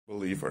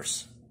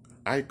Believers,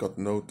 I got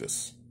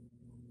notice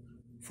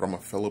from a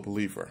fellow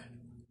believer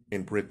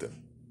in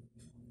Britain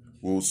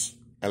whose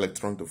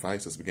electronic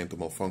devices began to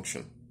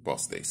malfunction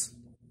past days,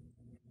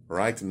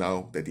 right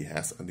now that he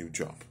has a new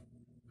job.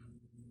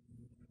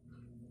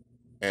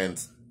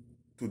 And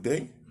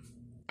today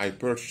I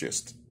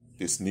purchased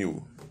this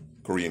new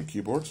Korean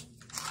keyboard.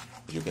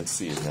 You can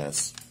see it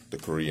has the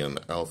Korean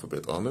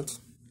alphabet on it.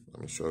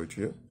 Let me show it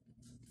here.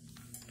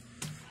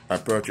 I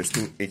purchased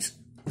two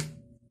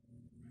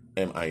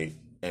HDMI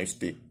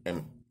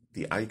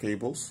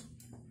cables.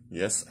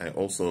 Yes, I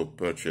also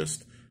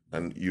purchased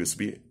an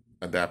USB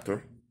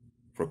adapter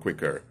for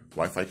quicker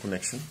Wi-Fi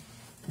connection.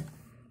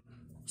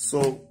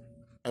 So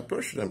I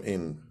purchased them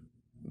in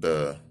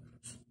the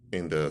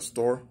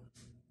store.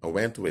 I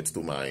went with it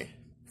to my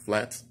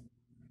flat.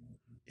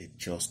 It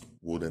just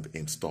wouldn't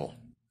install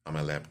on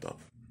my laptop.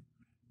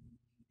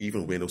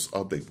 Even Windows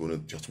Update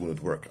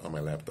wouldn't work on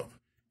my laptop.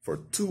 For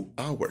 2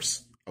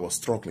 hours, I was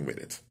struggling with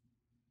it.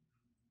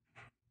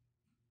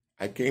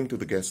 I came to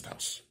the guest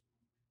house.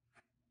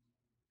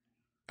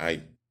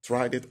 I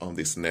tried it on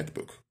this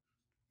netbook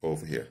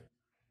over here.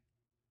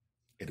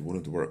 It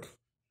wouldn't work.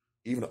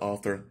 Even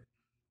after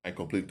I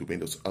completed the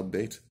Windows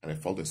Update and I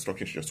followed the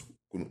instructions, just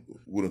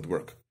wouldn't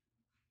work.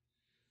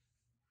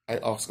 I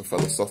asked a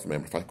fellow staff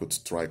member if I could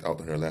try it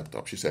out on her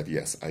laptop. She said,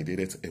 yes, I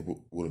did it. It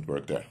wouldn't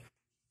work there.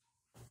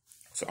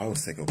 So I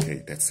was thinking,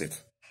 okay, that's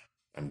it.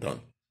 I'm done.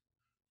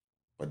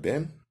 But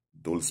then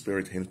the Holy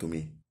Spirit hinted to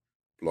me,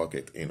 plug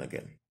it in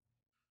again.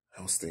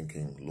 I was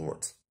thinking,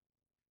 Lord,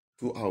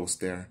 2 hours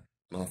there,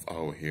 ½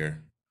 hour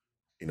here,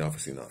 enough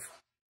is enough.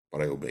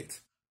 But I obeyed.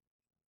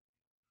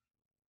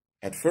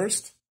 At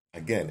first,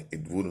 again,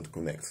 it wouldn't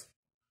connect.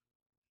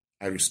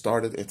 I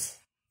restarted it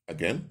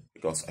again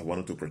because I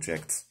wanted to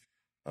project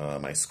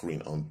my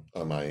screen on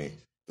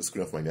the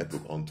screen of my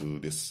netbook onto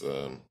this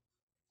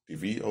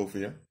TV over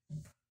here.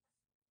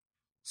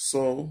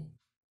 So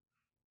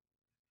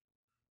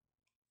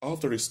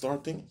after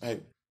restarting,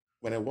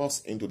 when I was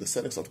into the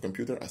settings of the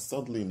computer, I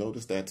suddenly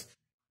noticed that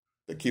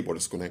the keyboard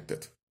is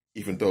connected.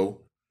 Even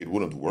though it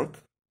wouldn't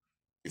work,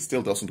 it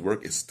still doesn't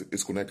work.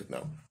 It's connected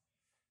now.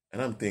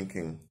 And I'm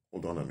thinking,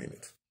 hold on a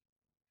minute.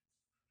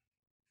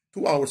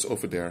 2 hours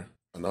over there,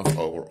 ½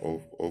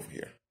 hour over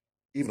here.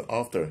 Even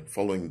after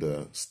following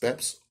the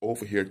steps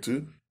over here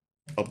too,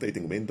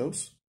 updating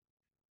Windows,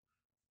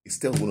 it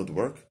still wouldn't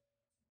work.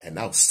 And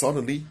now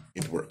suddenly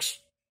it works.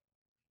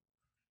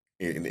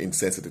 In the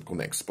sense that it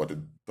connects, but it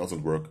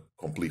doesn't work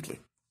completely.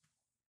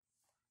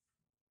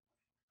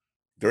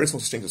 There is no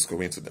such thing as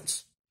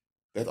coincidence.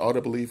 That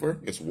other believer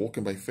is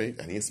walking by faith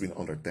and he has been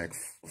under attack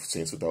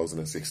since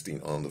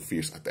 2016 on the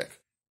fierce attack.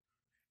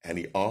 And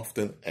he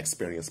often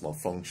experienced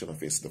malfunction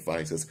of his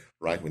devices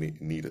right when he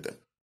needed them.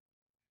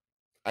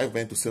 I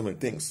went to similar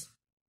things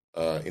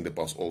in the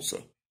past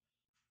also.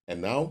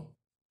 And now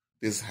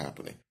this is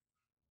happening.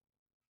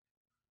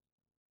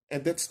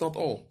 And that's not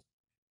all.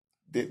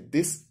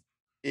 This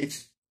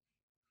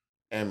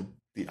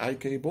HDMI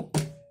cable,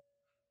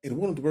 it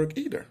wouldn't work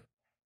either.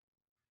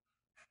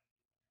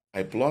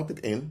 I plugged it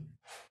in,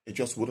 it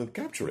just wouldn't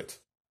capture it.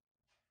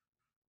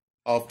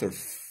 After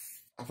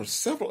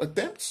several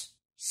attempts,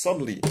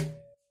 suddenly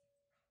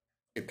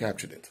it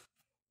captured it.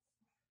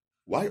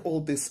 Why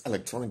all this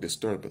electronic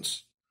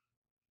disturbance?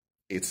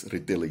 It's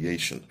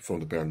retaliation from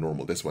the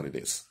paranormal. That's what it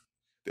is.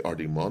 There are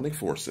demonic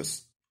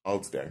forces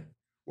out there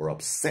who are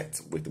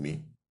upset with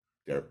me.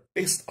 They're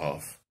pissed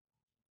off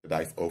that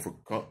I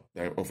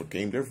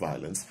overcame their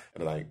violence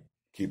and that I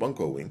keep on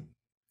going.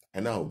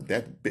 And now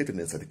that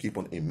bitterness that I keep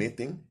on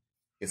emitting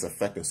is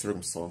affecting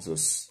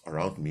circumstances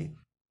around me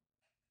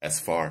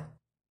as far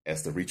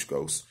as the reach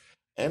goes.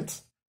 And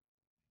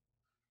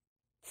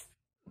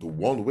the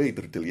one way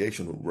the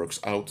retaliation works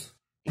out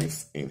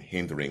is in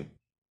hindering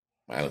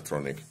my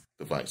electronic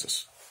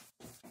devices.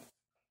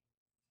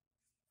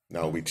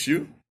 Now with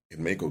you, it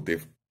may go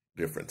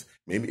different.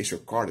 Maybe it's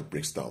your car that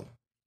breaks down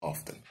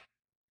often.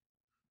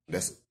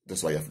 That's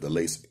why you have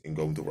delays in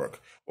going to work.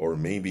 Or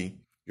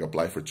maybe you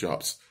apply for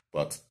jobs,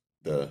 but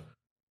the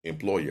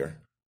employer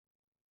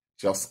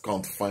just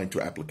can't find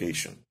your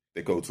application.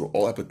 They go through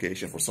all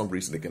applications. For some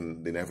reason,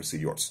 they never see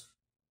yours.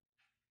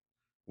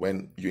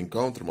 When you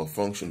encounter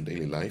malfunction in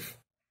daily life,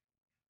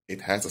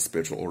 it has a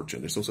spiritual origin.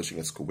 There's no such thing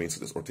as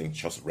coincidence or things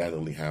just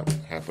randomly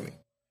happening.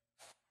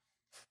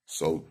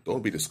 So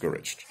don't be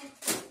discouraged.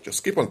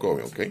 Just keep on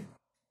going, okay?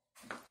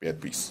 Be at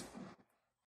peace.